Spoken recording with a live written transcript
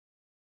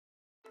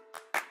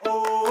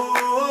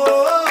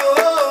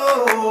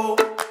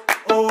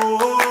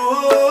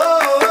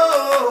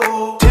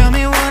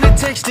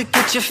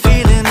that you're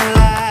feeling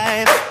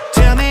alive.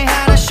 Tell me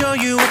how to show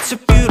you it's a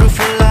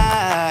beautiful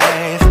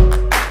life.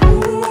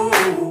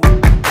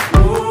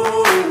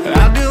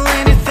 I'll do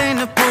anything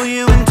to pull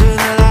you into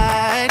the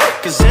light,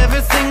 'cause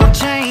everything will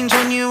change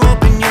when you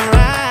open your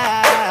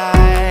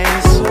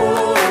eyes.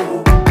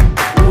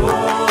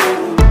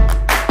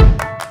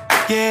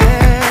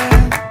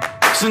 Yeah.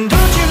 So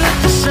don't you let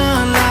the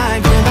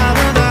sunlight come out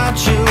without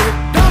you.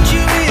 Don't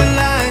you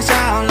realize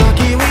how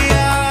lucky we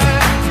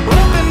are?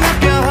 Open up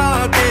your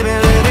heart, baby,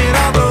 let it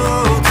all go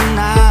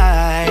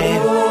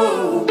tonight.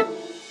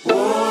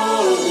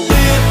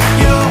 Live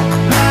your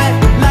life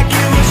like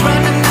you was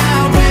running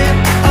out with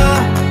a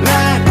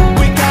light.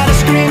 We gotta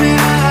scream it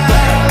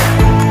out.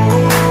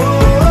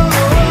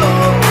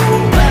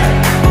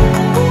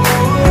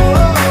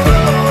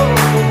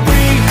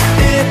 Breathe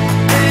it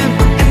in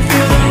and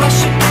feel the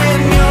rush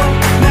again. You're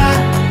not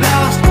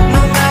lost,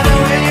 no matter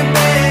where you've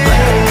been.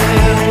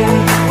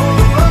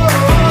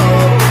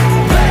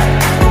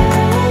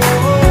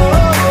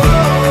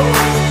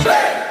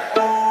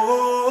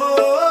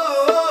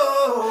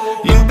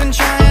 You've been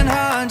trying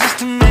hard just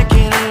to make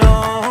it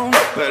alone,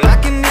 but I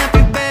can help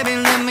you, baby,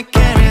 let me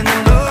carry the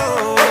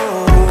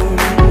load.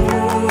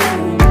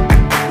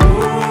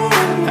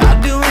 I'll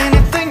do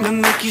anything to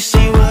make you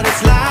see what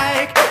it's like.